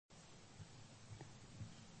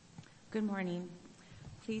Good morning.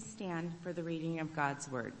 Please stand for the reading of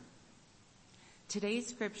God's Word. Today's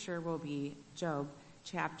scripture will be Job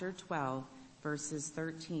chapter 12, verses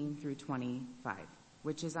 13 through 25,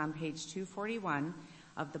 which is on page 241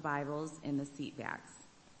 of the Bibles in the seat backs.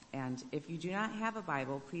 And if you do not have a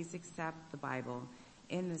Bible, please accept the Bible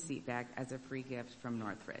in the seat back as a free gift from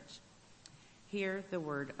Northridge. Hear the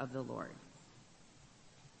word of the Lord.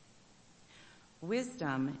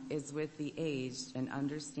 Wisdom is with the aged and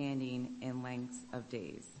understanding in lengths of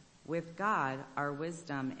days. With God are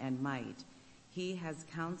wisdom and might. He has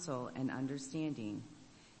counsel and understanding.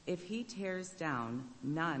 If he tears down,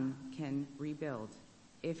 none can rebuild.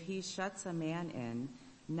 If he shuts a man in,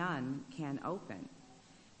 none can open.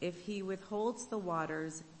 If he withholds the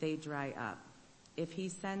waters, they dry up. If he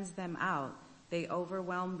sends them out, they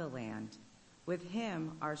overwhelm the land. With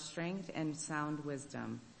him are strength and sound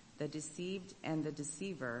wisdom. The deceived and the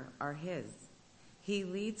deceiver are his. He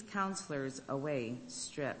leads counselors away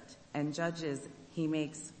stripped, and judges he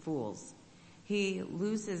makes fools. He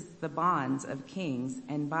looses the bonds of kings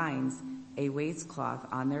and binds a waistcloth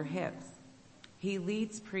on their hips. He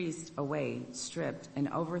leads priests away stripped and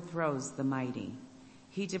overthrows the mighty.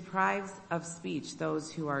 He deprives of speech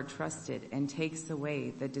those who are trusted and takes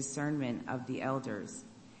away the discernment of the elders.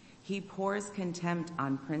 He pours contempt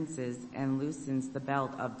on princes and loosens the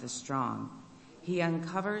belt of the strong. He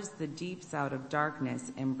uncovers the deeps out of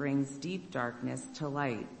darkness and brings deep darkness to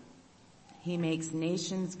light. He makes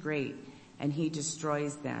nations great and he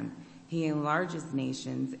destroys them. He enlarges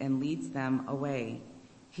nations and leads them away.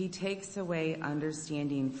 He takes away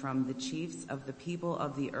understanding from the chiefs of the people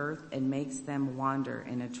of the earth and makes them wander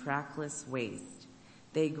in a trackless waste.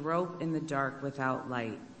 They grope in the dark without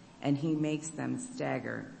light, and he makes them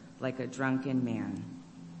stagger like a drunken man.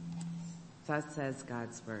 Thus says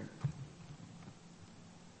God's word.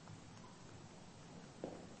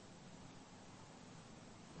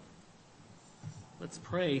 Let's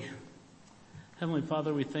pray. Heavenly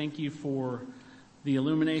Father, we thank you for the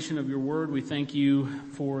illumination of your word. We thank you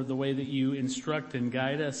for the way that you instruct and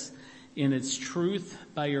guide us in its truth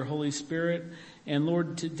by your Holy Spirit. And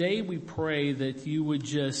Lord, today we pray that you would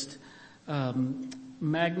just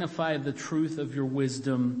magnify the truth of your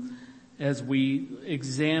wisdom as we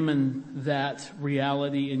examine that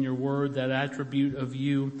reality in your word, that attribute of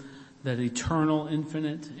you, that eternal,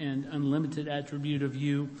 infinite, and unlimited attribute of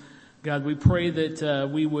you. God, we pray that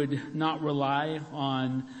we would not rely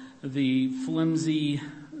on the flimsy,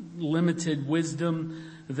 limited wisdom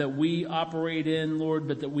that we operate in, Lord,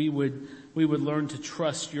 but that we would learn to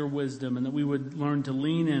trust your wisdom and that we would learn to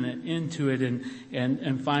lean into it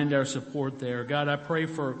and find our support there. God, I pray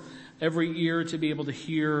for every ear to be able to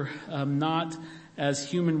hear, not as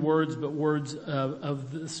human words, but words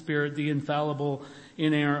of the Spirit, the infallible,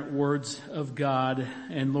 inerrant words of God.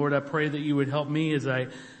 And Lord, I pray that you would help me as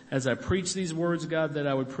I preach these words, God, that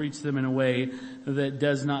I would preach them in a way that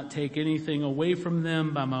does not take anything away from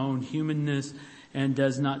them by my own humanness and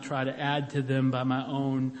does not try to add to them by my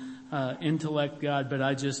own intellect, God, but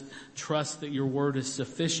I just trust that your word is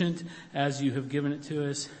sufficient as you have given it to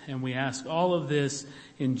us. And we ask all of this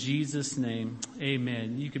in Jesus' name.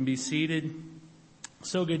 Amen. You can be seated.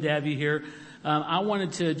 So good to have you here. I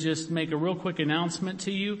wanted to just make a real quick announcement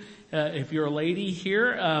to you. If you're a lady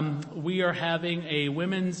here, we are having a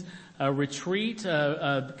women's retreat,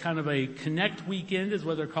 kind of a connect weekend is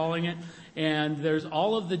what they're calling it. And there's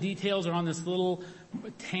all of the details are on this little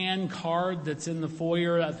tan card that's in the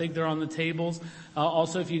foyer. I think they're on the tables.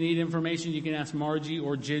 Also, if you need information, you can ask Margie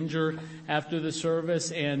or Ginger after the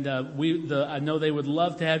service. And I know they would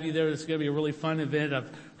love to have you there. It's going to be a really fun event. I've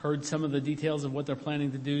heard some of the details of what they're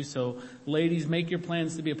planning to do. So, ladies, make your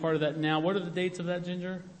plans to be a part of that now. What are the dates of that,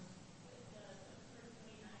 Ginger?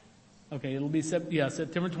 Okay, it'll be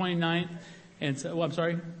September 29th. And so, I'm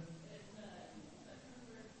sorry?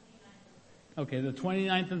 Okay, the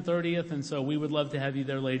 29th and 30th, and so we would love to have you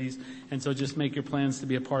there, ladies. And so just make your plans to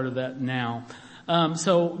be a part of that now.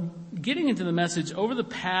 So getting into the message, over the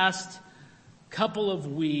past couple of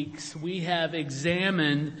weeks, we have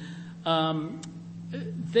examined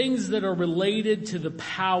things that are related to the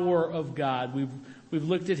power of God. We've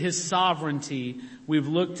looked at his sovereignty. We've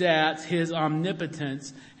looked at his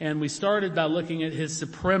omnipotence. And we started by looking at his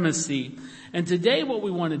supremacy. And today what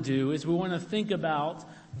we want to do is we want to think about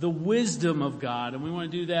the wisdom of God. And we want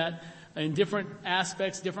to do that in different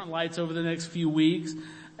aspects, different lights over the next few weeks.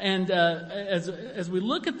 And as we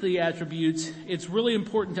look at the attributes, it's really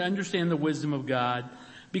important to understand the wisdom of God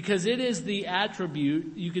because it is the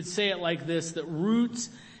attribute, you could say it like this, that roots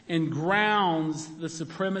and grounds the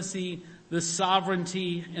supremacy, the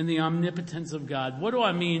sovereignty and the omnipotence of God. What do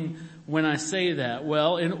I mean when I say that?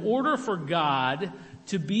 Well, in order for God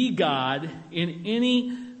to be God in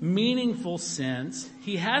any meaningful sense,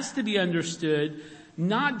 he has to be understood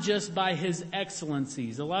not just by his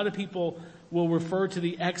excellencies. A lot of people will refer to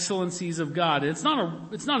the excellencies of God. It's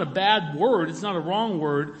not a bad word, it's not a wrong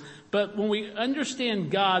word, but when we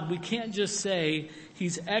understand God, we can't just say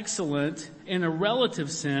he's excellent in a relative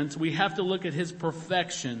sense. We have to look at his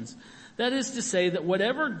perfections. That is to say that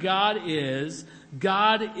whatever God is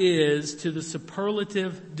to the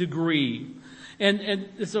superlative degree. And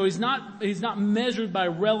so he's not measured by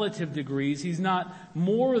relative degrees. He's not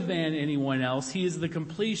more than anyone else. He is the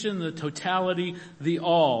completion, the totality, the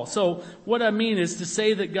all. So what I mean is to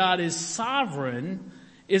say that God is sovereign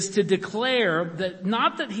is to declare that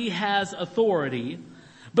not that he has authority,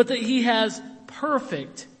 but that he has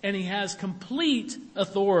perfect and he has complete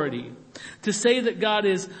authority. To say that God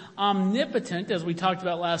is omnipotent, as we talked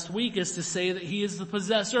about last week, is to say that he is the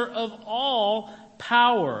possessor of all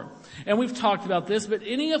power. And we've talked about this, but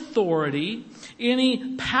any authority,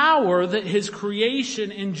 any power that his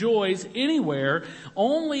creation enjoys anywhere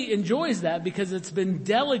only enjoys that because it's been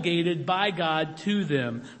delegated by God to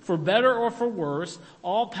them. For better or for worse,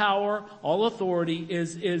 all power, all authority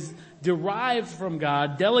is derived from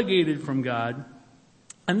God, delegated from God.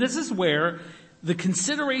 And this is where the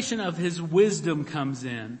consideration of his wisdom comes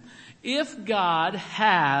in. If God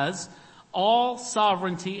has all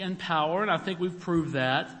sovereignty and power, and I think we've proved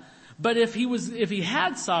that. But if he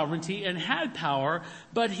had sovereignty and had power,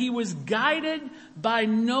 but he was guided by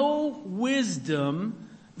no wisdom,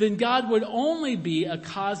 then God would only be a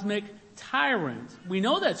cosmic tyrant. We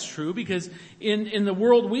know that's true because in the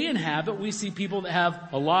world we inhabit, we see people that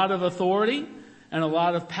have a lot of authority and a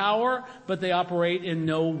lot of power, but they operate in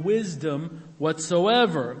no wisdom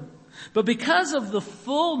whatsoever. But because of the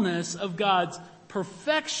fullness of God's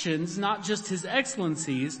perfections, not just his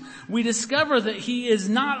excellencies, we discover that he is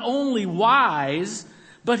not only wise,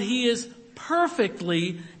 but he is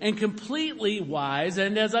perfectly and completely wise.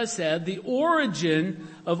 And as I said, the origin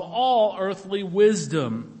of all earthly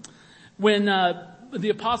wisdom. When the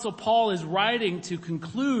Apostle Paul is writing to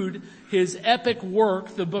conclude his epic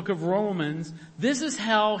work, the book of Romans, this is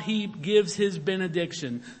how he gives his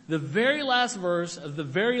benediction. The very last verse of the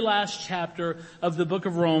very last chapter of the book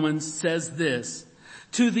of Romans says this: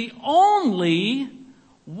 "To the only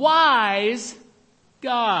wise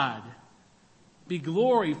God be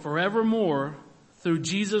glory forevermore through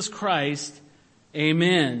Jesus Christ.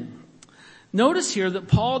 Amen." Notice here that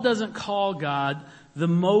Paul doesn't call God the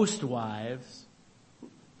most wise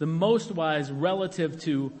relative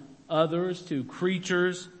to others, to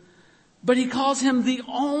creatures, but he calls him the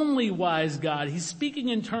only wise God. He's speaking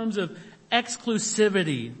in terms of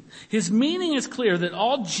exclusivity. His meaning is clear that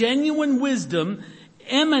all genuine wisdom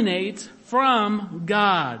emanates from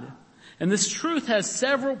God. And this truth has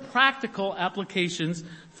several practical applications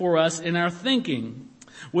for us in our thinking.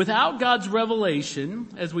 Without God's revelation,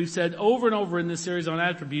 as we've said over and over in this series on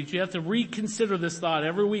attributes, you have to reconsider this thought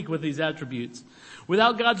every week with these attributes.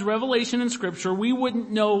 Without God's revelation in Scripture, we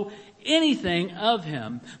wouldn't know anything of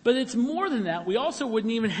him. But it's more than that. We also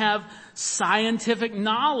wouldn't even have scientific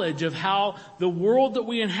knowledge of how the world that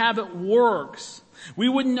we inhabit works. We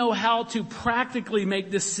wouldn't know how to practically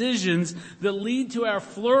make decisions that lead to our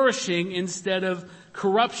flourishing instead of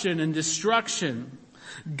corruption and destruction.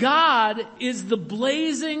 God is the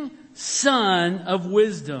blazing sun of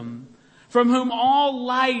wisdom, from whom all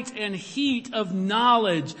light and heat of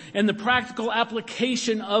knowledge and the practical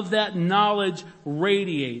application of that knowledge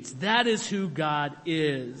radiates. That is who God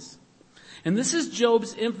is. And this is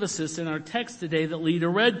Job's emphasis in our text today that Lita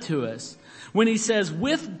read to us. When he says,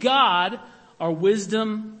 with God are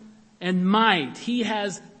wisdom and might. He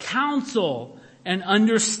has counsel and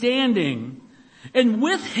understanding. And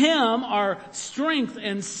with him are strength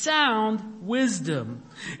and sound wisdom.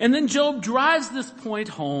 And then Job drives this point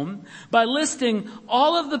home by listing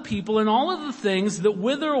all of the people and all of the things that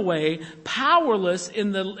wither away, powerless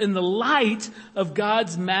in the light of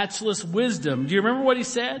God's matchless wisdom. Do you remember what he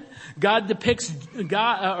said? Job depicts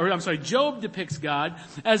God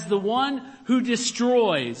as the one who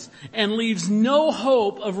destroys and leaves no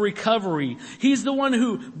hope of recovery. He's the one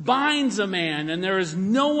who binds a man and there is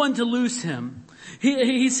no one to loose him.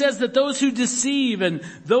 He says that those who deceive and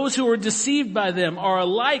those who are deceived by them are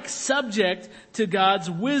alike subject to God's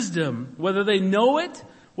wisdom, whether they know it,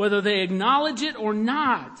 whether they acknowledge it or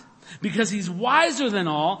not. Because he's wiser than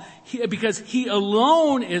all, because he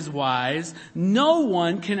alone is wise, no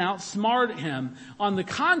one can outsmart him. On the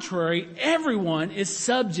contrary, everyone is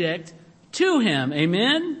subject to him.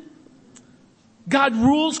 Amen? God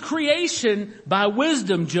rules creation by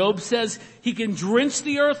wisdom. Job says he can drench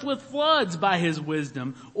the earth with floods by his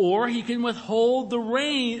wisdom, or he can withhold the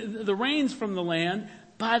rains from the land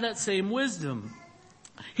by that same wisdom.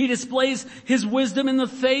 He displays his wisdom in the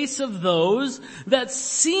face of those that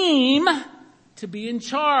seem to be in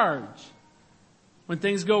charge. When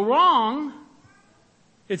things go wrong,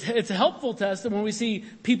 it's helpful to us that when we see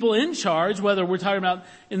people in charge, whether we're talking about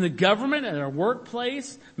in the government, at our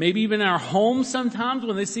workplace, maybe even in our homes sometimes,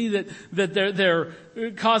 when they see that they're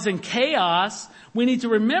causing chaos, we need to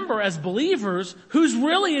remember as believers who's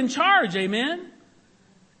really in charge. Amen?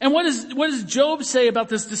 And what does Job say about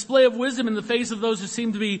this display of wisdom in the face of those who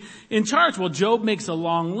seem to be in charge? Well, Job makes a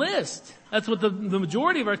long list. That's what the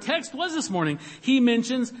majority of our text was this morning. He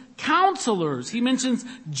mentions counselors. He mentions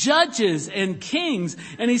judges and kings.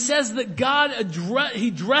 And he says that God, he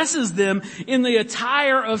dresses them in the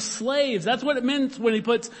attire of slaves. That's what it meant when he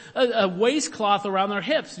puts a waistcloth around their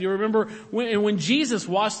hips. You remember when Jesus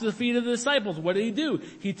washed the feet of the disciples, what did he do?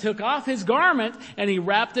 He took off his garment and he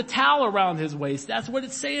wrapped a towel around his waist. That's what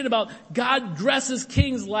it's saying about God dresses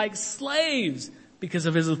kings like slaves because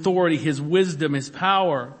of his authority, his wisdom, his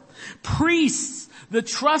power. Priests, the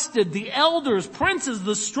trusted, the elders, princes,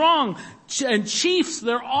 the strong, and chiefs,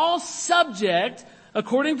 they're all subject,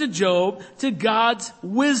 according to Job, to God's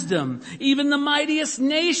wisdom. Even the mightiest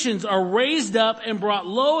nations are raised up and brought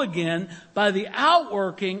low again by the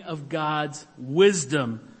outworking of God's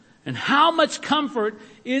wisdom. And how much comfort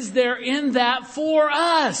is there in that for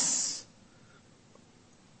us?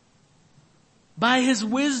 By his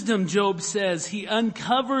wisdom, Job says, he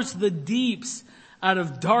uncovers the deeps out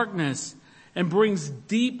of darkness and brings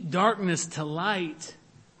deep darkness to light.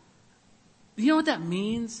 You know what that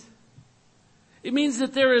means? It means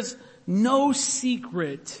that there is no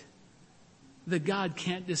secret that God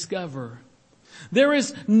can't discover. There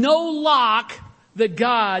is no lock that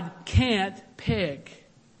God can't pick.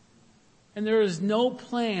 And there is no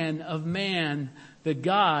plan of man that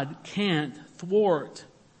God can't thwart.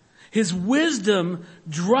 His wisdom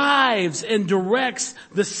drives and directs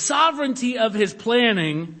the sovereignty of his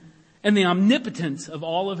planning and the omnipotence of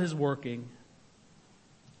all of his working.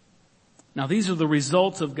 Now, these are the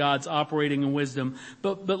results of God's operating in wisdom.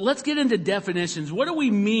 But let's get into definitions. What do we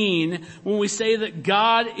mean when we say that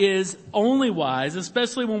God is only wise,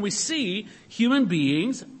 especially when we see human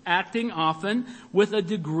beings acting often with a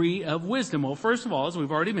degree of wisdom? Well, first of all, as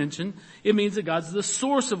we've already mentioned, it means that God's the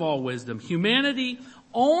source of all wisdom. Humanity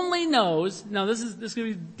only knows, now this is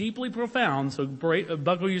going to be deeply profound, so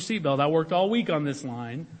buckle your seatbelt. I worked all week on this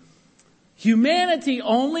line. Humanity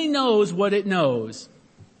only knows what it knows.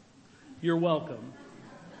 You're welcome.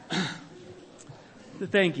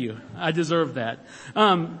 Thank you. I deserve that.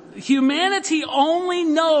 Humanity only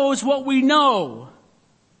knows what we know.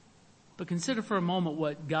 But consider for a moment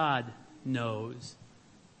what God knows.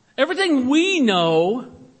 Everything we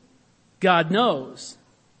know, God knows.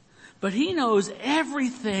 But he knows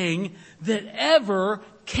everything that ever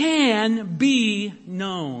can be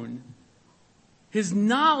known. His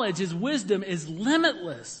knowledge, his wisdom is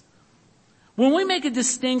limitless. When we make a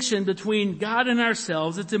distinction between God and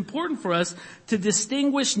ourselves, it's important for us to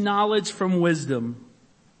distinguish knowledge from wisdom.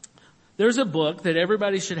 There's a book that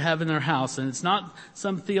everybody should have in their house, and it's not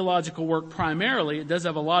some theological work primarily. It does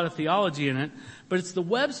have a lot of theology in it, but it's the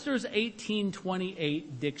Webster's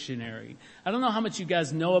 1828 Dictionary. I don't know how much you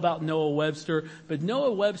guys know about Noah Webster, but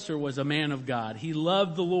Noah Webster was a man of God. He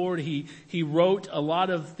loved the Lord. He wrote a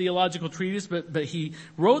lot of theological treatises, but he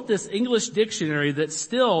wrote this English dictionary that's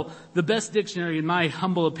still the best dictionary, in my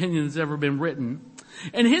humble opinion, that's ever been written.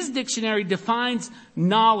 And his dictionary defines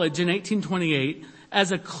knowledge in 1828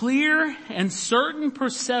 as a clear and certain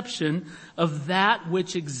perception of that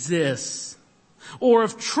which exists, or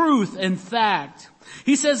of truth and fact.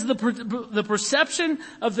 He says the perception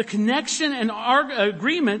of the connection and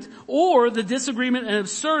agreement or the disagreement and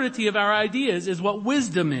absurdity of our ideas is what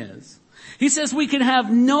wisdom is. He says we can have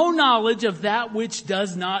no knowledge of that which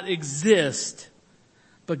does not exist.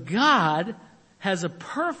 But God has a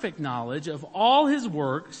perfect knowledge of all his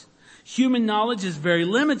works. Human knowledge is very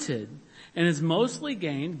limited and is mostly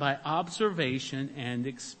gained by observation and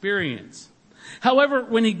experience. However,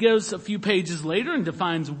 when he goes a few pages later and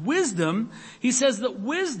defines wisdom, he says that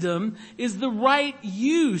wisdom is the right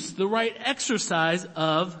use, the right exercise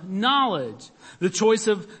of knowledge, the choice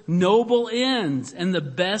of noble ends and the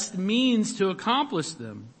best means to accomplish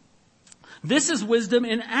them. This is wisdom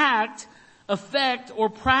in act, effect, or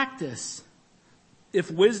practice. If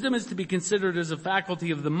wisdom is to be considered as a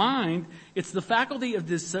faculty of the mind, it's the faculty of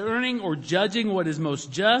discerning or judging what is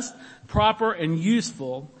most just, proper, and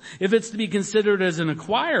useful. If it's to be considered as an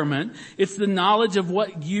acquirement, it's the knowledge of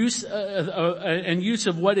what use and use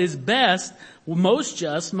of what is best, most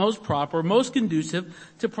just, most proper, most conducive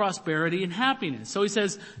to prosperity and happiness. So he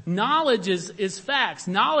says knowledge is facts.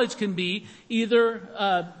 Knowledge can be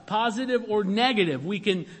either positive or negative. We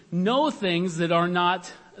can know things that are not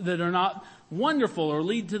wonderful or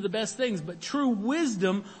lead to the best things, but true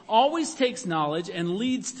wisdom always takes knowledge and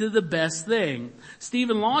leads to the best thing.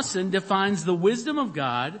 Stephen Lawson defines the wisdom of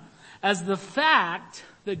God as the fact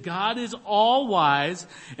that God is all wise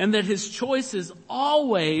and that his choices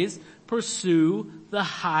always pursue the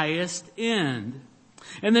highest end,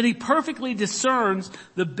 and that he perfectly discerns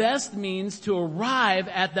the best means to arrive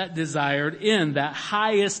at that desired end, that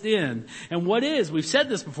highest end. And we've said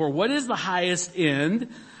this before, what is the highest end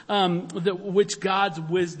which God's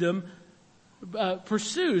wisdom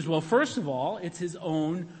pursues? Well, first of all, it's his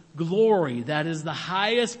own glory. That is the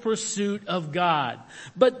highest pursuit of God.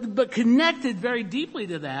 But connected very deeply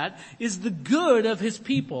to that is the good of his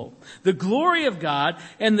people. The glory of God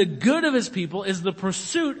and the good of his people is the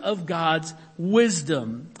pursuit of God's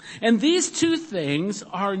wisdom. And these two things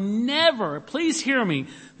are never, please hear me,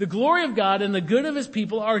 the glory of God and the good of his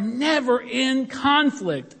people are never in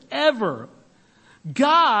conflict, ever.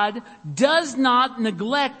 God does not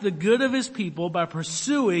neglect the good of his people by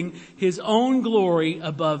pursuing his own glory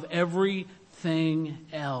above everything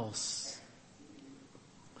else.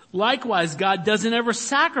 Likewise, God doesn't ever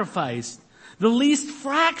sacrifice the least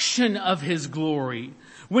fraction of his glory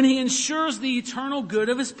when he ensures the eternal good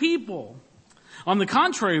of his people. On the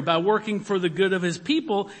contrary, by working for the good of his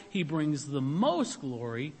people, he brings the most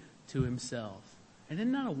glory to himself. And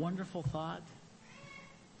isn't that a wonderful thought?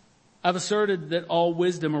 I've asserted that all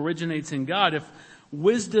wisdom originates in God. If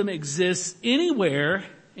wisdom exists anywhere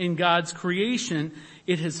in God's creation,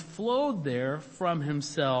 it has flowed there from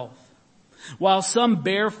himself. While some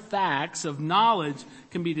bare facts of knowledge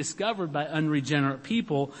can be discovered by unregenerate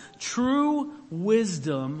people, true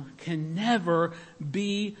wisdom can never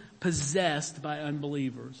be possessed by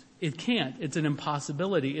unbelievers. It can't. It's an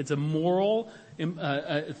impossibility. It's a moral,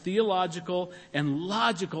 theological, and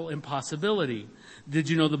logical impossibility. Did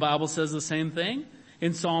you know the Bible says the same thing?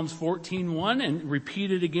 In Psalms 14:1 and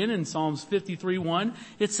repeated again in Psalms 53:1,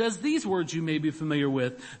 it says these words you may be familiar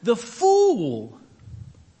with. The fool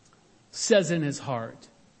says in his heart,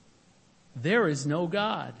 there is no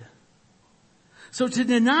God. So to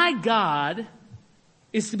deny God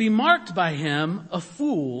is to be marked by him a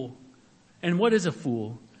fool. And what is a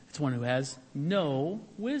fool? It's one who has no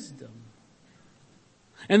wisdom.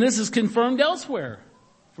 And this is confirmed elsewhere.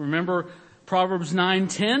 Remember Proverbs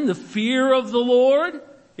 9:10, the fear of the Lord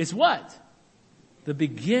is what? The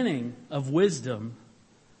beginning of wisdom.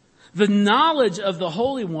 The knowledge of the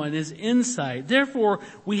Holy One is insight. Therefore,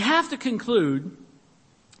 we have to conclude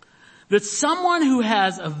that someone who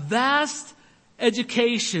has a vast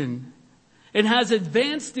education and has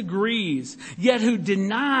advanced degrees, yet who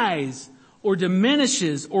denies or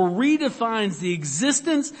diminishes or redefines the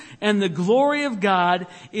existence and the glory of God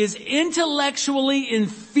is intellectually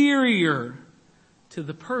inferior to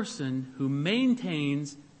the person who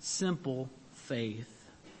maintains simple faith.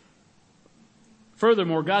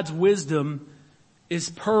 Furthermore, God's wisdom is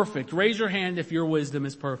perfect. Raise your hand if your wisdom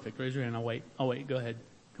is perfect. Raise your hand. I'll wait. Go ahead.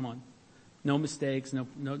 Come on. No mistakes. No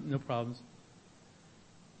problems.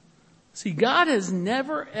 See, God has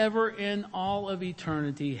never ever in all of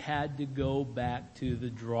eternity had to go back to the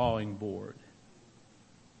drawing board.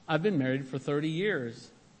 I've been married for 30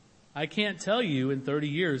 years. I can't tell you in 30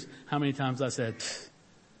 years how many times I said,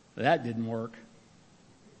 that didn't work.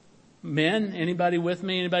 Men, anybody with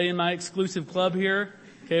me? Anybody in my exclusive club here?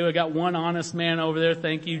 Okay, we got one honest man over there.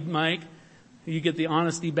 Thank you, Mike. You get the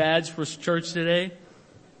honesty badge for church today.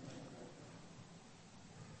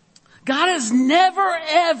 God has never,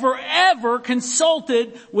 ever, ever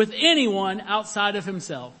consulted with anyone outside of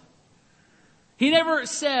himself. He never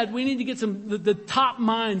said, we need to get the top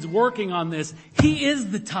minds working on this. He is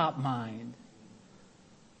the top mind.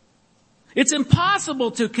 It's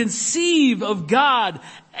impossible to conceive of God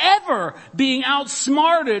ever being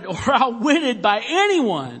outsmarted or outwitted by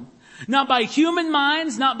anyone. Not by human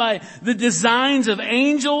minds, not by the designs of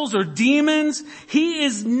angels or demons. He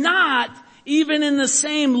is not even in the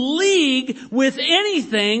same league with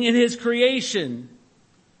anything in his creation.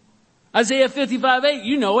 Isaiah 55:8,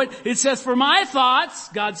 you know it. It says, for my thoughts,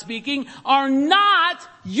 God speaking, are not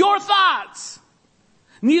your thoughts.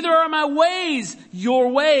 Neither are my ways your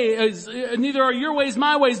ways, neither are your ways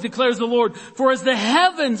my ways, declares the Lord. For as the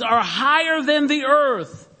heavens are higher than the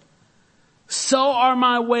earth, so are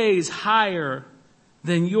my ways higher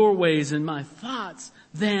than your ways, and my thoughts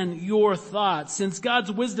than your thoughts. Since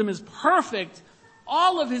God's wisdom is perfect,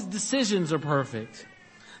 all of his decisions are perfect.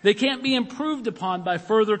 They can't be improved upon by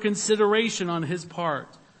further consideration on his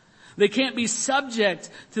part. They can't be subject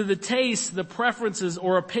to the tastes, the preferences,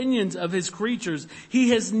 or opinions of his creatures.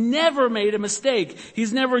 He has never made a mistake.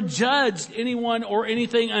 He's never judged anyone or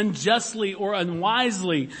anything unjustly or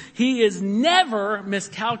unwisely. He has never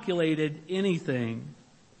miscalculated anything.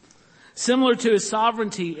 Similar to his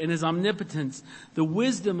sovereignty and his omnipotence, the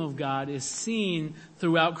wisdom of God is seen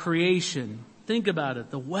throughout creation. Think about it.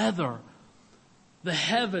 The weather, the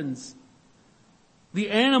heavens, the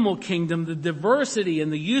animal kingdom, the diversity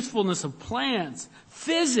and the youthfulness of plants,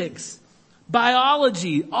 physics,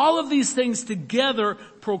 biology, all of these things together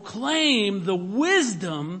proclaim the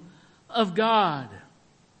wisdom of God.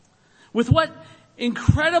 With what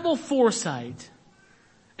incredible foresight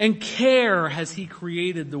and care has he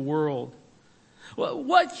created the world?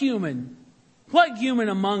 What human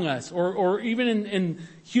among us, or even in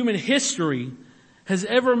human history, has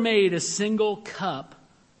ever made a single cup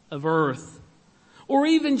of earth? Or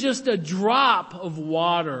even just a drop of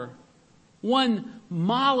water, one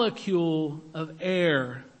molecule of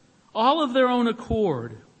air, all of their own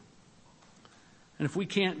accord. And if we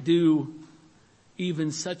can't do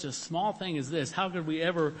even such a small thing as this, how could we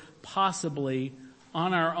ever possibly,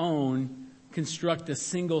 on our own, construct a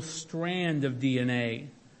single strand of DNA?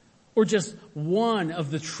 Or just one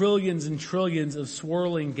of the trillions and trillions of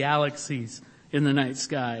swirling galaxies in the night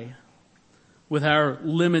sky? With our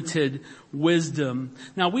limited wisdom.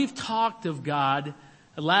 Now, we've talked of God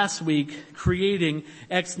last week creating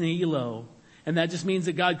ex nihilo, and that just means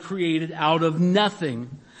that God created out of nothing.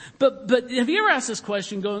 But have you ever asked this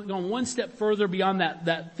question, going one step further beyond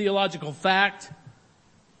that theological fact?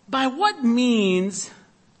 By what means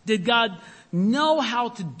did God know how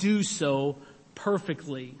to do so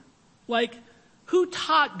perfectly? Like, who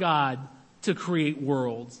taught God to create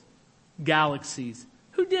worlds, galaxies?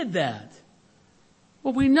 Who did that?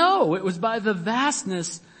 Well, we know it was by the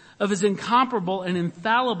vastness of his incomparable and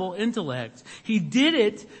infallible intellect. He did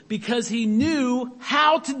it because he knew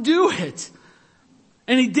how to do it.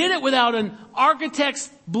 And he did it without an architect's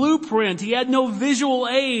blueprint. He had no visual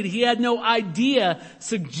aid. He had no idea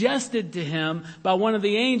suggested to him by one of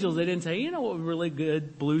the angels. They didn't say, you know what would be really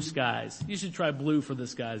good? Blue skies. You should try blue for the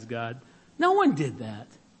skies, God. No one did that.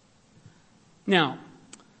 Now,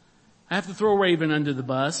 I have to throw Raven under the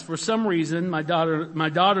bus. For some reason, my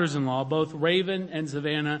daughters-in-law, both Raven and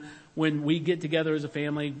Savannah, when we get together as a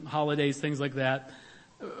family, holidays, things like that,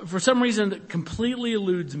 for some reason that completely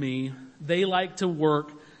eludes me, they like to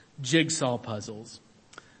work jigsaw puzzles.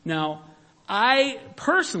 Now, I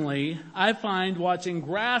find watching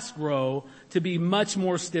grass grow to be much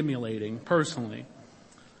more stimulating, personally.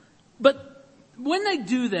 But when they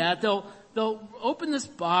do that, they'll open this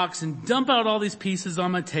box and dump out all these pieces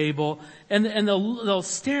on my table, and they'll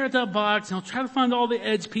stare at that box and they'll try to find all the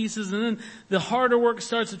edge pieces, and then the harder work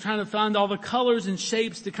starts to try to find all the colors and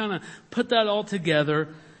shapes to kind of put that all together.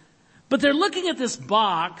 But they're looking at this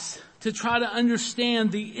box to try to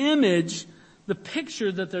understand the image, the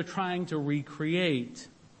picture that they're trying to recreate.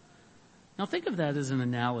 Now think of that as an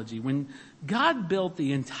analogy. When God built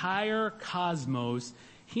the entire cosmos,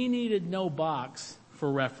 he needed no box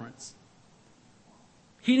for reference.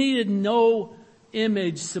 He needed no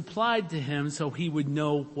image supplied to him so he would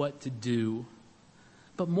know what to do.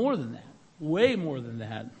 But more than that, way more than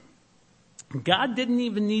that, God didn't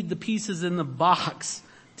even need the pieces in the box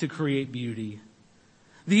to create beauty.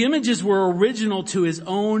 The images were original to his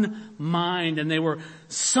own mind, and they were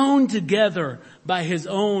sewn together by his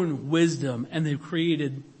own wisdom, and they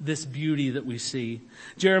created this beauty that we see.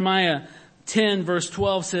 Jeremiah 10 verse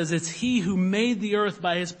 12 says, it's he who made the earth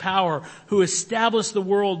by his power, who established the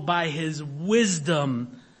world by his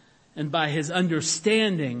wisdom, and by his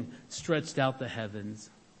understanding stretched out the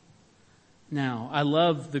heavens. Now, I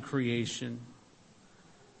love the creation.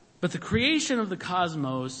 But the creation of the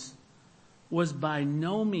cosmos was by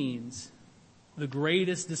no means the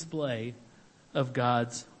greatest display of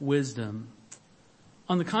God's wisdom.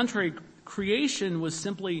 On the contrary, creation was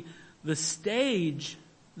simply the stage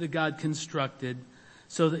that God constructed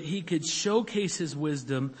so that he could showcase his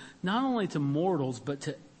wisdom not only to mortals but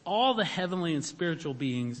to all the heavenly and spiritual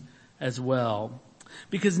beings as well.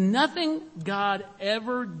 Because nothing God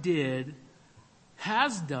ever did,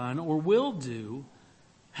 has done, or will do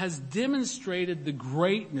has demonstrated the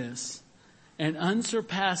greatness and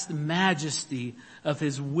unsurpassed majesty of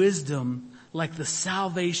his wisdom, like the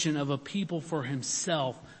salvation of a people for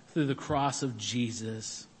himself through the cross of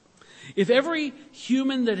Jesus. If every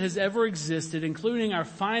human that has ever existed, including our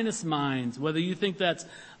finest minds, whether you think that's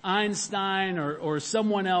Einstein or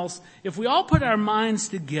someone else, if we all put our minds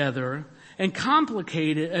together and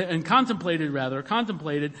contemplated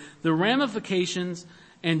the ramifications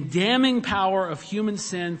and damning power of human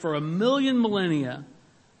sin for 1,000,000 millennia,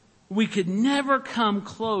 we could never come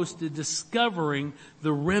close to discovering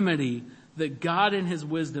the remedy that God in his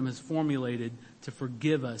wisdom has formulated to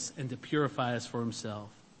forgive us and to purify us for himself.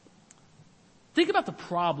 Think about the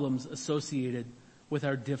problems associated with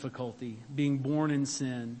our difficulty, being born in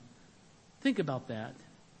sin. Think about that.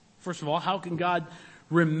 First of all, how can God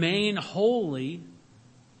remain holy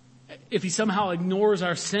if he somehow ignores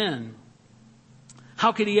our sin?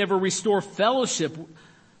 How could he ever restore fellowship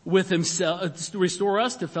with himself, restore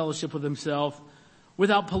us to fellowship with himself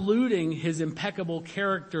without polluting his impeccable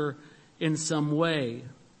character in some way?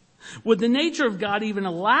 Would the nature of God even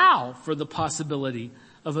allow for the possibility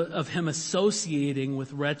of him associating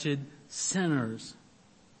with wretched sinners?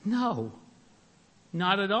 No,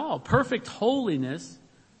 not at all. Perfect holiness,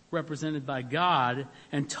 represented by God,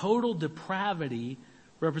 and total depravity,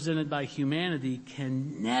 represented by humanity,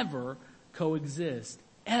 can never coexist,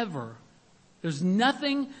 ever. There's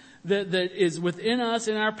nothing that is within us,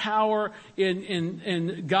 in our power,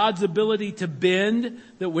 in God's ability to bend,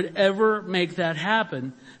 that would ever make that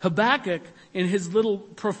happen. Habakkuk, in his little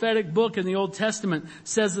prophetic book in the Old Testament,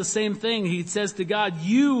 says the same thing. He says to God,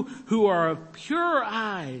 "You who are of purer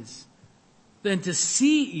eyes than to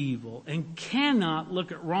see evil and cannot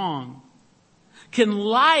look at wrong. Can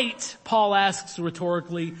light," Paul asks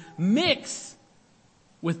rhetorically, "mix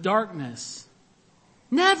with darkness?"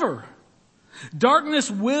 Never.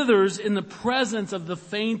 Darkness withers in the presence of the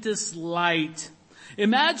faintest light.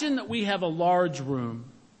 Imagine that we have a large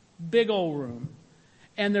room, big old room,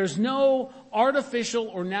 and there's no artificial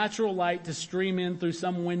or natural light to stream in through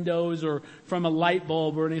some windows or from a light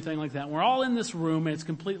bulb or anything like that. We're all in this room and it's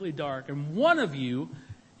completely dark. And one of you,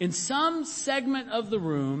 in some segment of the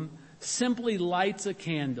room, simply lights a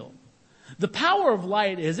candle. The power of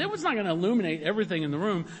light is, it was not going to illuminate everything in the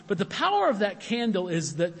room, but the power of that candle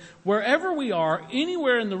is that wherever we are,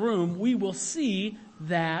 anywhere in the room, we will see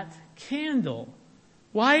that candle.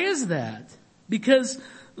 Why is that? Because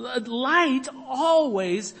light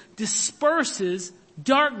always disperses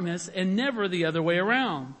darkness and never the other way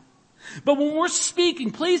around. But when we're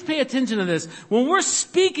speaking, please pay attention to this. When we're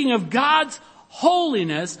speaking of God's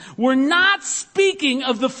holiness, we're not speaking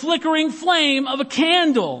of the flickering flame of a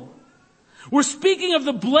candle. We're speaking of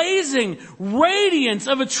the blazing radiance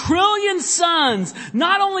of 1,000,000,000,000 suns.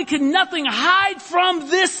 Not only can nothing hide from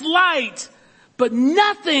this light, but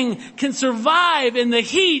nothing can survive in the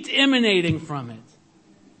heat emanating from it.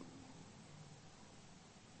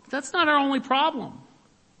 That's not our only problem.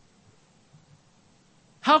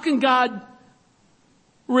 How can God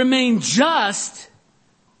remain just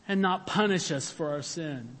and not punish us for our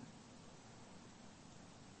sin?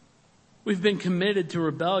 We've been committed to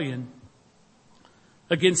rebellion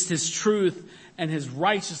against his truth and his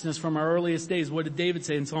righteousness from our earliest days. What did David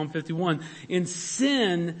say in Psalm 51? "In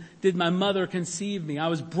sin did my mother conceive me. I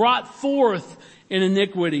was brought forth in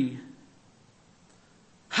iniquity."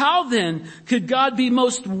 How then could God be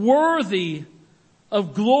most worthy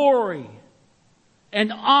of glory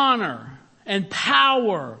and honor and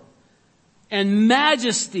power and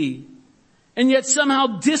majesty, and yet somehow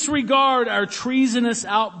disregard our treasonous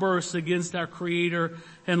outbursts against our Creator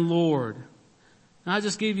and Lord? Now, I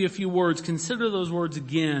just gave you a few words. Consider those words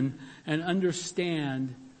again and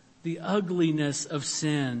understand the ugliness of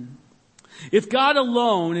sin. If God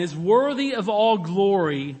alone is worthy of all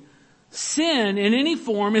glory, sin in any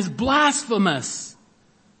form is blasphemous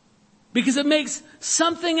because it makes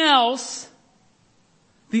something else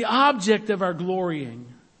the object of our glorying.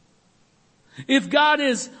 If God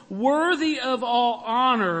is worthy of all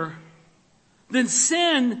honor, then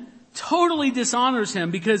sin totally dishonors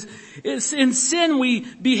him, because in sin we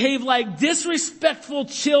behave like disrespectful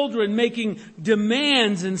children, making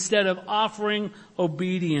demands instead of offering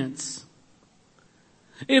obedience.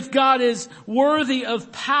 If God is worthy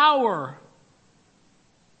of power,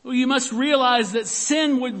 well, you must realize that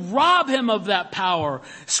sin would rob him of that power,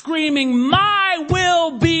 screaming, "My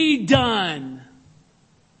will be done."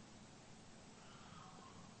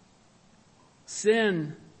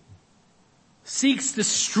 Sin seeks to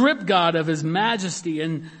strip God of his majesty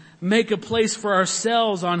and make a place for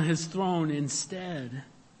ourselves on his throne instead.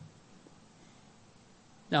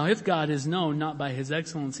 Now, if God is known not by his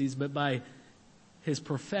excellencies, but by His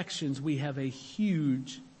perfections, we have a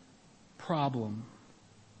huge problem.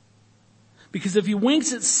 Because if He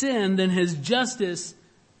winks at sin, then His justice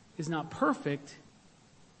is not perfect,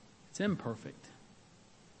 it's imperfect.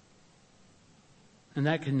 And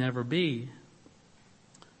that can never be.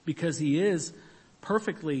 Because He is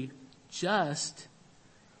perfectly just,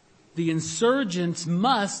 the insurgents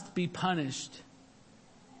must be punished.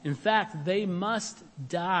 In fact, they must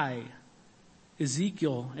die.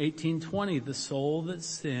 Ezekiel 18:20, the soul that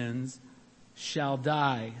sins shall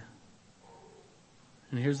die.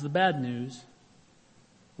 And here's the bad news.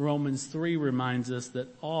 Romans 3 reminds us that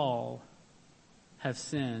all have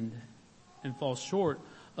sinned and fall short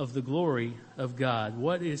of the glory of God.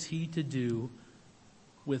 What is He to do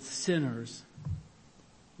with sinners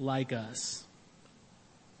like us?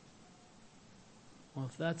 Well,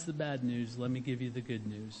 if that's the bad news, let me give you the good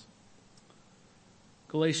news.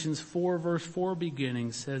 Galatians 4 verse 4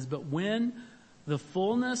 beginning says, "But when the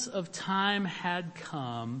fullness of time had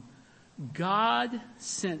come, God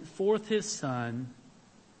sent forth His Son,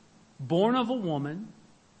 born of a woman,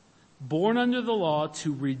 born under the law,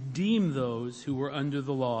 to redeem those who were under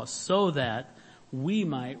the law, so that we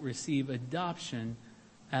might receive adoption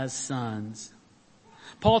as sons."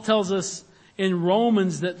 Paul tells us in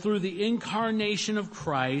Romans that through the incarnation of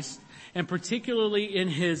Christ, and particularly in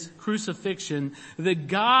His crucifixion, that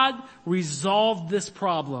God resolved this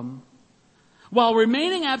problem while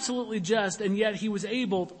remaining absolutely just, and yet He was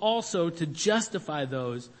able also to justify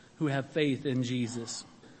those who have faith in Jesus.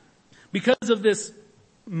 Because of this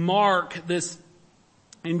mark, this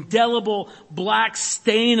indelible black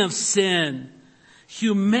stain of sin,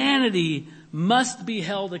 humanity must be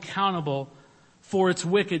held accountable for its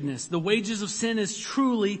wickedness. The wages of sin is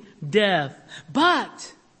truly death.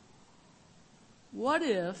 But what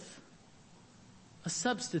if a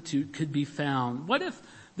substitute could be found? What if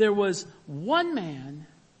there was one man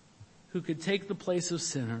who could take the place of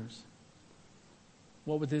sinners?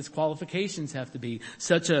 What would his qualifications have to be?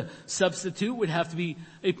 Such a substitute would have to be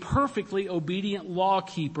a perfectly obedient law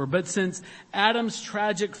keeper. But since Adam's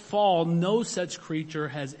tragic fall, no such creature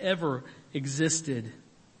has ever existed.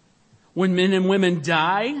 When men and women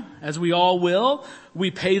die, as we all will,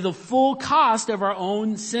 we pay the full cost of our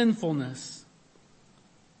own sinfulness.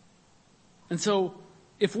 And so,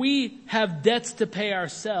 if we have debts to pay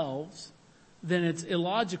ourselves, then it's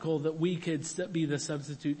illogical that we could be the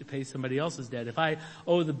substitute to pay somebody else's debt. If I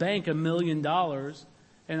owe the bank $1 million,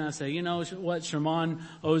 and I say, you know what, Sherman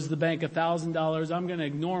owes the bank $1,000, I'm going to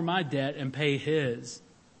ignore my debt and pay his.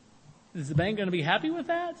 Is the bank going to be happy with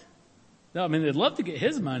that? No, I mean, they'd love to get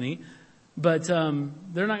his money, but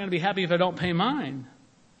they're not going to be happy if I don't pay mine.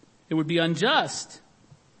 It would be unjust.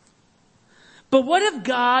 But what if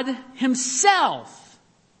God Himself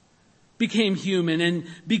became human and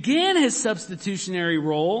began His substitutionary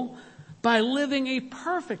role by living a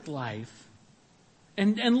perfect life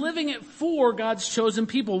and living it for God's chosen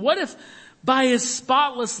people? What if by His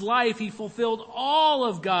spotless life He fulfilled all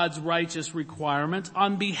of God's righteous requirements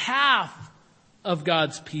on behalf of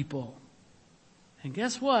God's people? And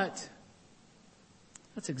guess what?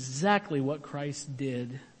 That's exactly what Christ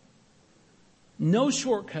did. No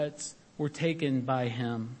shortcuts were taken by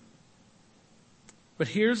Him. But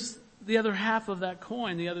here's the other half of that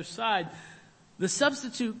coin, the other side. The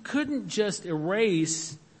substitute couldn't just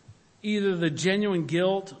erase either the genuine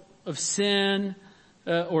guilt of sin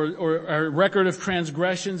or a record of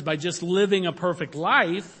transgressions by just living a perfect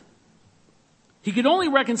life. He could only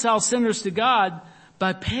reconcile sinners to God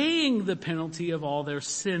by paying the penalty of all their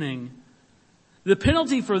sinning. The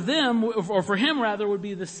penalty for them, or for Him rather, would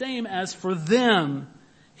be the same as for them.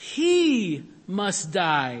 He must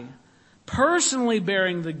die, personally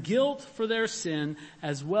bearing the guilt for their sin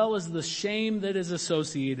as well as the shame that is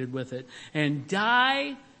associated with it. And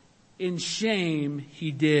die in shame He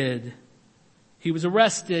did. He was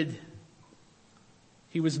arrested.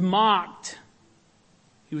 He was mocked.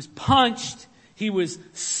 He was punched. He was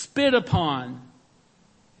spit upon.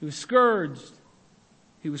 He was scourged.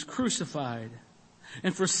 He was crucified.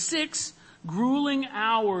 And for 6 grueling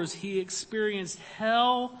hours He experienced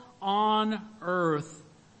hell on earth.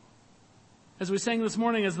 As we sang this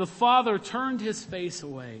morning, as the Father turned His face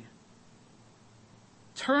away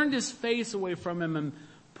from Him and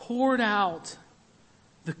poured out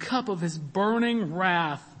the cup of His burning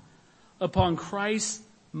wrath upon Christ's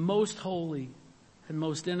most holy and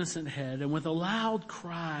most innocent head. And with a loud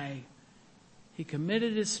cry, He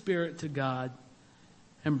committed His spirit to God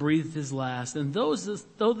and breathed His last. And though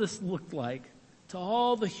this looked like to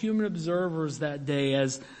all the human observers that day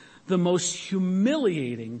as the most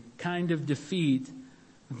humiliating kind of defeat,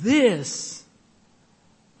 this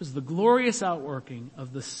was the glorious outworking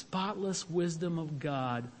of the spotless wisdom of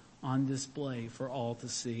God on display for all to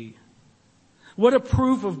see. What a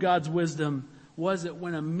proof of God's wisdom was it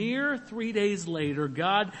when a mere 3 days later,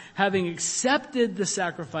 God, having accepted the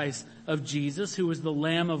sacrifice of Jesus, who was the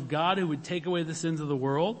Lamb of God who would take away the sins of the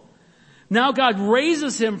world, now God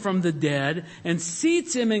raises him from the dead and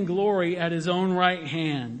seats him in glory at his own right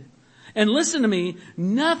hand. And listen to me,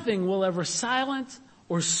 nothing will ever silence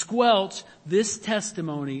or squelch this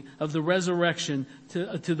testimony of the resurrection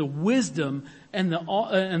to the wisdom and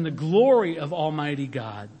the glory of Almighty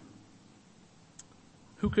God.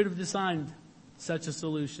 Who could have designed such a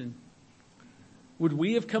solution? Would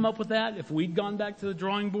we have come up with that if we'd gone back to the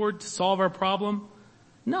drawing board to solve our problem?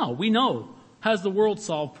 No, we know. How does the world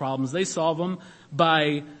solve problems? They solve them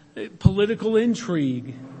by political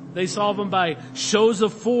intrigue. They solve them by shows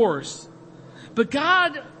of force. But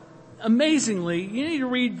God, amazingly, you need to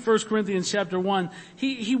read 1 Corinthians chapter 1.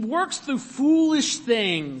 He works through foolish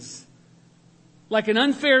things, like an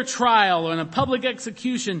unfair trial and a public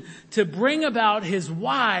execution, to bring about his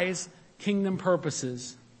wise kingdom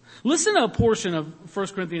purposes. Listen to a portion of 1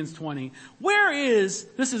 Corinthians 20.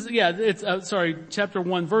 Chapter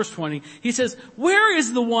 1, verse 20. He says, where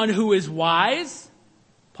is the one who is wise?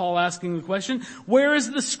 Paul asking the question. Where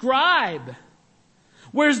is the scribe?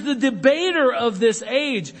 Where's the debater of this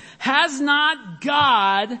age? Has not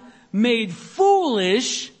God made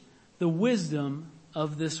foolish the wisdom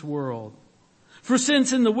of this world? For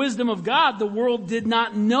since in the wisdom of God, the world did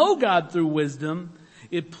not know God through wisdom,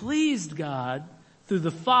 it pleased God through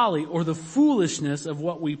the folly or the foolishness of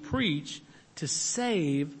what we preach to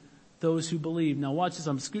save those who believe. Now watch this.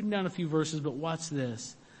 I'm scooting down a few verses, but watch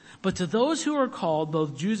this. But to those who are called,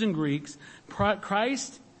 both Jews and Greeks,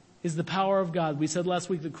 Christ is the power of God. We said last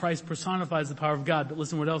week that Christ personifies the power of God, but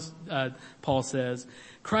listen what else Paul says.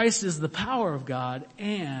 Christ is the power of God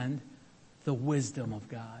and the wisdom of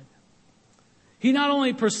God. He not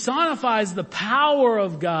only personifies the power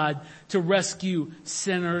of God to rescue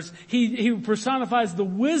sinners, he personifies the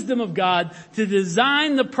wisdom of God to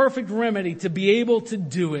design the perfect remedy to be able to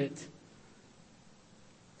do it.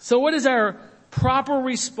 So what is our proper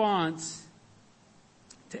response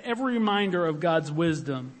to every reminder of God's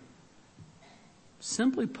wisdom?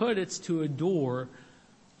 Simply put, it's to adore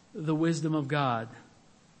the wisdom of God.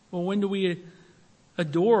 Well, when do we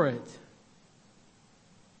adore it?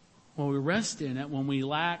 Well, we rest in it when we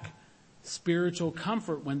lack spiritual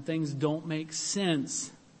comfort, when things don't make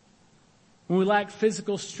sense. When we lack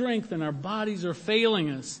physical strength and our bodies are failing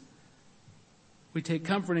us, we take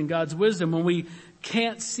comfort in God's wisdom. When we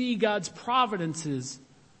can't see God's providences,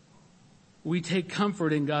 we take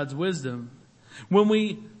comfort in God's wisdom. When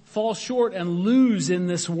we fall short and lose in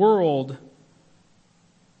this world,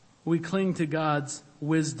 we cling to God's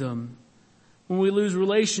wisdom. When we lose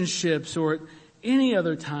relationships or at any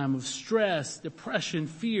other time of stress, depression,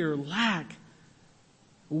 fear, lack,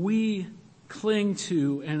 we cling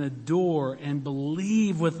to and adore and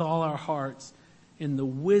believe with all our hearts in the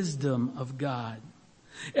wisdom of God.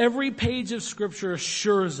 Every page of Scripture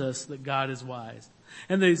assures us that God is wise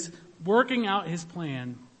and that He's working out His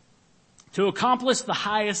plan to accomplish the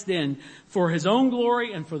highest end for His own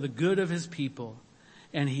glory and for the good of His people.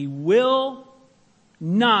 And He will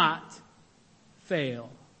not fail.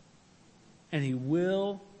 And He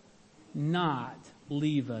will not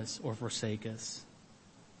leave us or forsake us.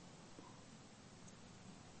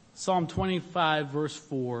 Psalm 25 verse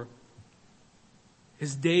 4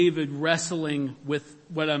 is David wrestling with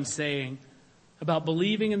what I'm saying about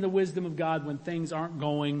believing in the wisdom of God when things aren't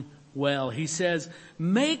going well. He says,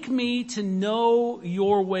 "Make me to know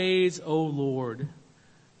your ways, O Lord.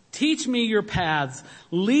 Teach me your paths.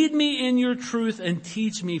 Lead me in your truth and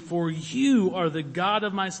teach me, for you are the God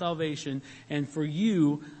of my salvation, and for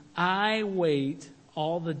you I wait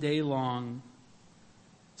all the day long."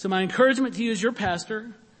 So my encouragement to you as your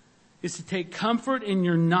pastor is to take comfort in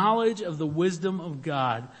your knowledge of the wisdom of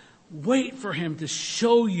God. Wait for Him to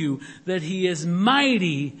show you that He is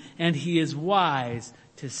mighty and He is wise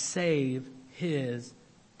to save His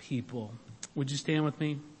people. Would you stand with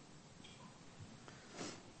me?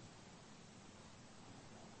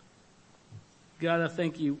 God, I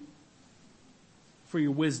thank you for your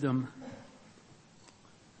wisdom.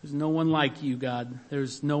 There's no one like you, God.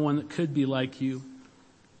 There's no one that could be like you.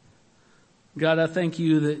 God, I thank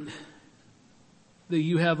you that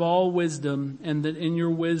you have all wisdom, and that in your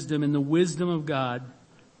wisdom, in the wisdom of God,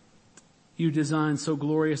 you designed so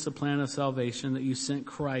glorious a plan of salvation that you sent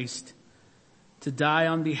Christ to die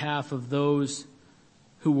on behalf of those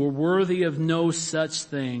who were worthy of no such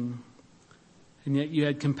thing. And yet you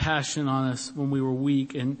had compassion on us when we were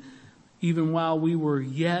weak, and even while we were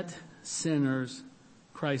yet sinners,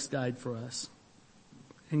 Christ died for us.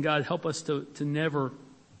 And God, help us to never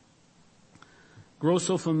grow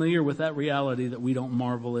so familiar with that reality that we don't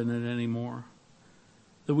marvel in it anymore.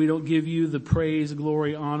 That we don't give you the praise,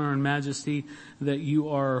 glory, honor, and majesty that you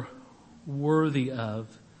are worthy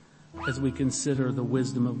of as we consider the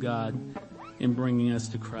wisdom of God in bringing us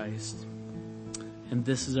to Christ. And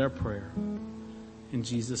this is our prayer. In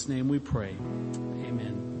Jesus' name we pray.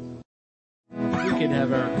 Amen. If we could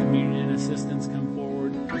have our communion assistants come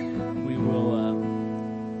forward,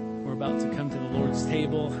 we're about to come to the Lord's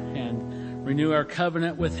table and renew our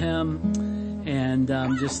covenant with Him, and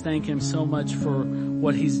just thank Him so much for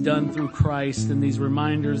what He's done through Christ, and these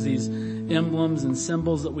reminders, these emblems and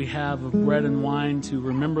symbols that we have of bread and wine to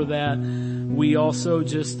remember that. We also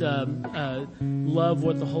just love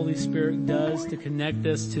what the Holy Spirit does to connect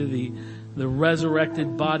us to the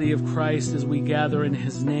resurrected body of Christ as we gather in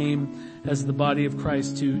His name as the body of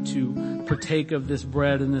Christ to partake of this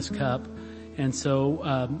bread and this cup. And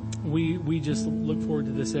so we just look forward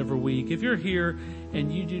to this every week. If you're here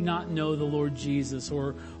and you do not know the Lord Jesus,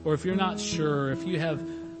 or if you're not sure, if you have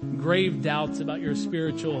grave doubts about your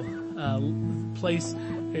spiritual place,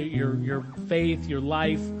 your faith, your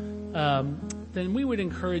life, then we would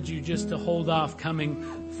encourage you just to hold off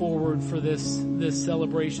coming forward for this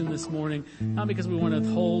celebration this morning. Not because we want to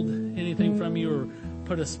hold anything from you or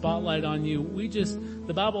put a spotlight on you.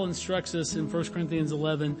 The Bible instructs us in 1 Corinthians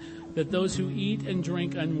 11 that those who eat and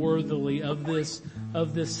drink unworthily of this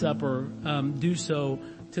supper do so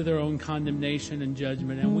to their own condemnation and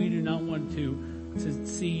judgment. And we do not want to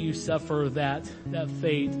see you suffer that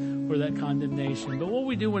fate or that condemnation. But what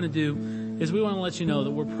we do want to do is we want to let you know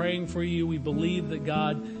that we're praying for you. We believe that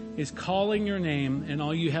God is calling your name, and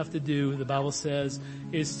all you have to do, the Bible says,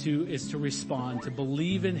 is to respond, to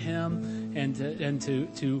believe in Him, and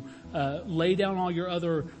to lay down all your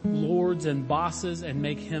other lords and bosses and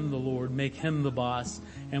make Him the Lord, make Him the boss.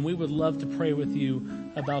 And we would love to pray with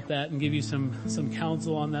you about that and give you some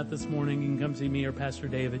counsel on that this morning. You can come see me or Pastor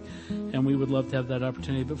David, and we would love to have that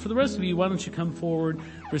opportunity. But for the rest of you, why don't you come forward,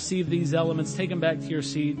 receive these elements, take them back to your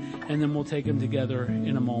seat, and then we'll take them together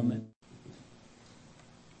in a moment.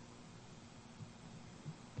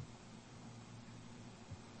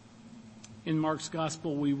 In Mark's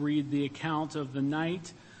Gospel, we read the account of the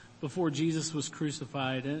night before Jesus was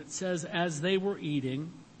crucified. And it says, as they were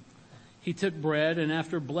eating, He took bread, and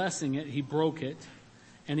after blessing it, He broke it,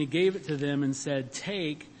 and He gave it to them and said,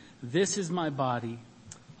 "Take, this is my body."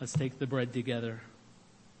 Let's take the bread together.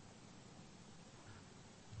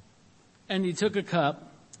 And He took a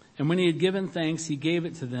cup, and when He had given thanks, He gave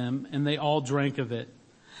it to them, and they all drank of it.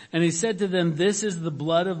 And He said to them, "This is the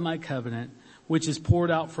blood of my covenant, which is poured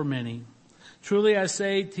out for many. Truly I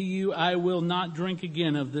say to you, I will not drink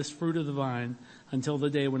again of this fruit of the vine until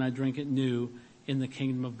the day when I drink it new in the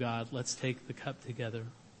kingdom of God." Let's take the cup together.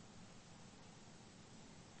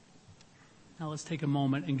 Now let's take a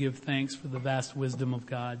moment and give thanks for the vast wisdom of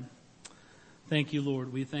God. Thank you,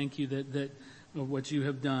 Lord. We thank you that what you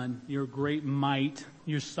have done, your great might,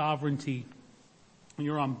 your sovereignty,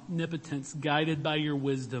 your omnipotence, guided by your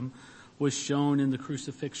wisdom, was shown in the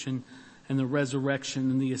crucifixion and the resurrection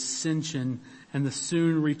and the ascension and the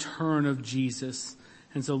soon return of Jesus.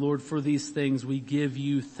 And so, Lord, for these things we give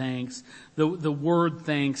you thanks. The word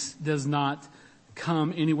thanks does not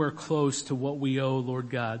come anywhere close to what we owe, Lord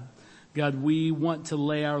God. God, we want to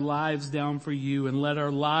lay our lives down for you and let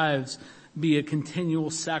our lives be a continual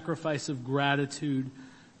sacrifice of gratitude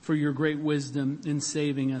for your great wisdom in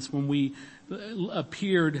saving us when we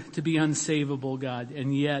appeared to be unsavable, God,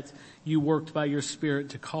 and yet you worked by your Spirit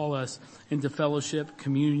to call us into fellowship,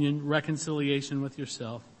 communion, reconciliation with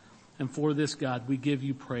yourself. And for this, God, we give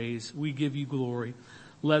you praise. We give you glory.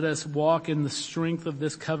 Let us walk in the strength of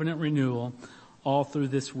this covenant renewal all through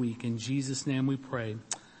this week. In Jesus' name we pray.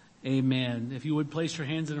 Amen. If you would place your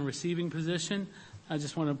hands in a receiving position, I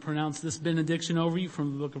just want to pronounce this benediction over you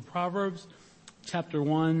from the book of Proverbs, chapter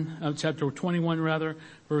 21,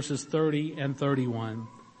 verses 30 and 31.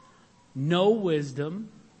 No wisdom,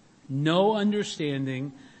 no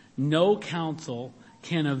understanding, no counsel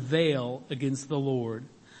can avail against the Lord.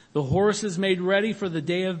 The horse is made ready for the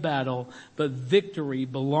day of battle, but victory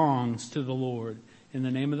belongs to the Lord. In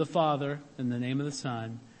the name of the Father, in the name of the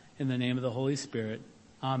Son, in the name of the Holy Spirit.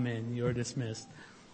 Amen. You are dismissed.